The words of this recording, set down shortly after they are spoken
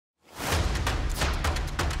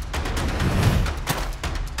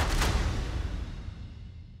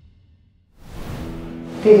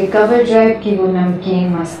तेरे cover drive की वो नमकीन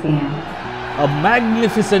मस्तियाँ, A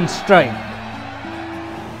magnificent strike.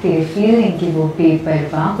 तेरे फील्डिंग की वो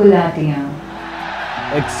बेपरवाह बुलातियाँ,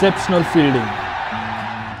 Exceptional fielding.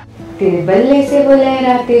 तेरे बल्ले से वो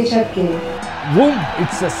लहराते छक्के, Boom!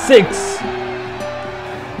 It's a 6.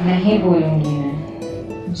 नहीं भूलूंगी मैं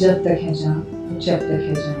जब तक है जान, जब तक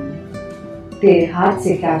है जान, तेरे हाथ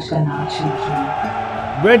से कैच का नाम छूट रहा,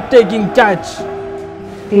 Breathtaking catch.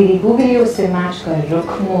 तेरी गुगलियों से मैच का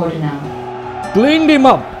रुख मोड़ना, Cleaned him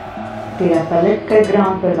up. तेरा पलट कर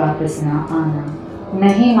ग्राउंड पर वापस ना आना,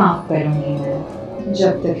 नहीं माफ करूंगी मैं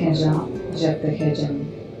जब तक है जान, जब तक है जान।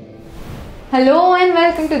 Hello and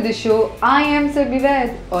welcome to the show. I am Surabhi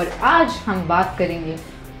और आज हम बात करेंगे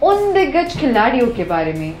उन दिग्गज खिलाड़ियों के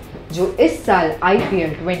बारे में जो इस साल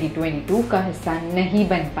IPL 2022 का हिस्सा नहीं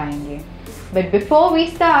बन पाएंगे। But before we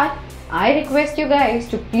start, I request you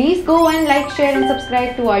guys to please go and like, share and subscribe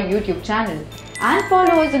to our YouTube channel and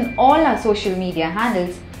follow us on all our social media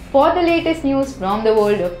handles for the latest news from the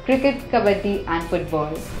world of cricket, kabaddi and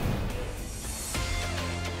football.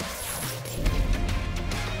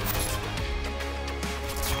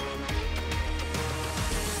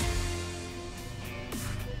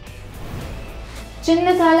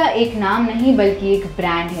 चिन्नथाला एक नाम नहीं बल्कि एक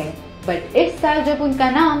brand है, but इस साल जब उनका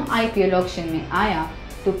नाम IPL ऑक्शन में आया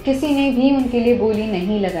तो किसी ने भी उनके लिए बोली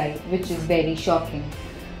नहीं लगाई, which is very shocking.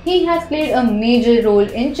 He has played a major role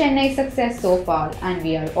in Chennai's success so far and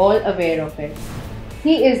we are all aware of it.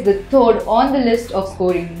 He is the third on the list of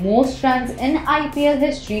scoring most runs in IPL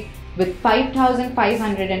history with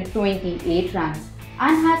 5,528 runs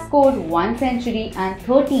and has scored 1 century and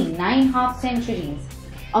 39 half centuries.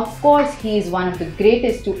 Of course, he is one of the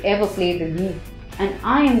greatest to ever play the league and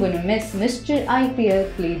I am going to miss Mr. IPL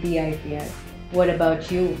play the IPL. What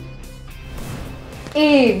about you?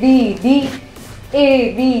 ABD.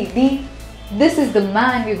 This is the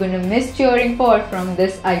man we're going to miss cheering for from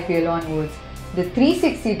this IPL onwards. The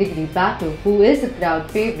 360-degree batter who is a crowd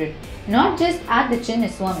favourite not just at the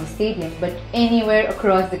Chinnaswamy Stadium but anywhere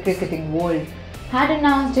across the cricketing world, had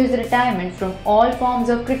announced his retirement from all forms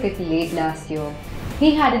of cricket late last year. He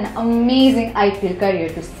had an amazing IPL career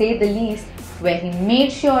to say the least, where he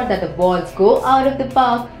made sure that the balls go out of the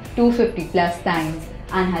park 250 plus times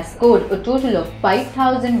and has scored a total of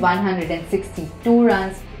 5,162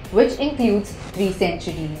 runs, which includes 3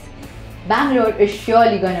 centuries. Bangalore is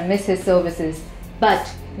surely gonna miss his services, but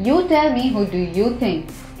you tell me, who do you think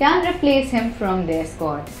can replace him from their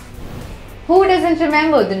squad? Who doesn't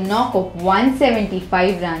remember the knock of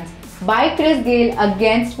 175 runs by Gayle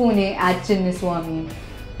against Pune at Chinnaswamy?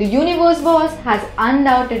 The Universe boss has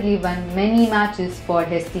undoubtedly won many matches for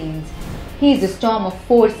his teams. He is a storm of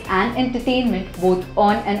force and entertainment both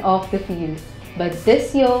on and off the field. But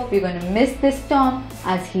this year we're going to miss this storm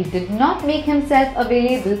as he did not make himself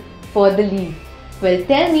available for the league. Well,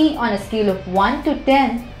 tell me on a scale of 1 to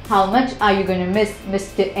 10, how much are you going to miss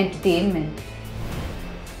Mr. Entertainment?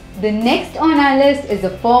 The next on our list is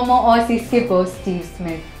a former Aussie skipper, Steve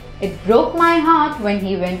Smith. It broke my heart when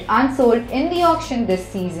he went unsold in the auction this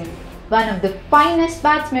season. One of the finest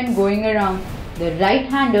batsmen going around, the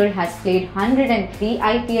right-hander has played 103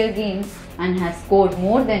 IPL games and has scored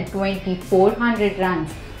more than 2,400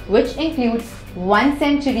 runs, which include 1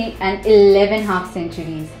 century and 11 half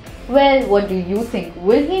centuries. Well, what do you think?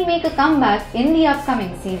 Will he make a comeback in the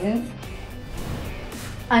upcoming seasons?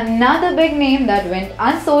 Another big name that went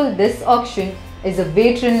unsold this auction is a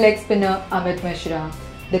veteran leg spinner Amit Mishra.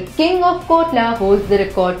 The king of Kotla holds the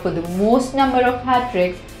record for the most number of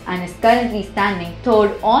hat-tricks and is currently standing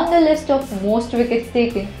third on the list of most wickets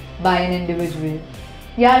taken by an individual.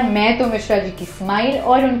 यार मैं तो मिश्रा जी की smile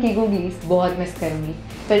और उनकी googlies बहुत miss करूंगी,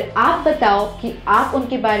 पर आप बताओ कि आप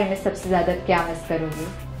उनके बारे में सबसे ज़्यादा क्या मिस करोगे?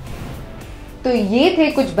 तो ये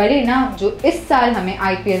थे कुछ बड़े नाम जो इस साल हमें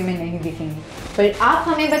IPL में नहीं दिखेंगे, पर आप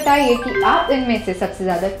हमें बताइए कि आप इनमें से सबसे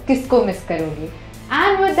ज़्यादा किसको मिस करोगे?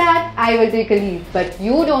 And with that, I will take a leave, but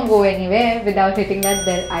you don't go anywhere without hitting that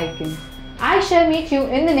bell icon. I shall meet you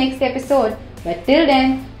in the next episode, but till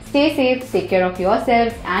then, stay safe, take care of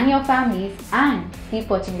yourselves and your families, and keep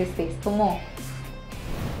watching this space for more.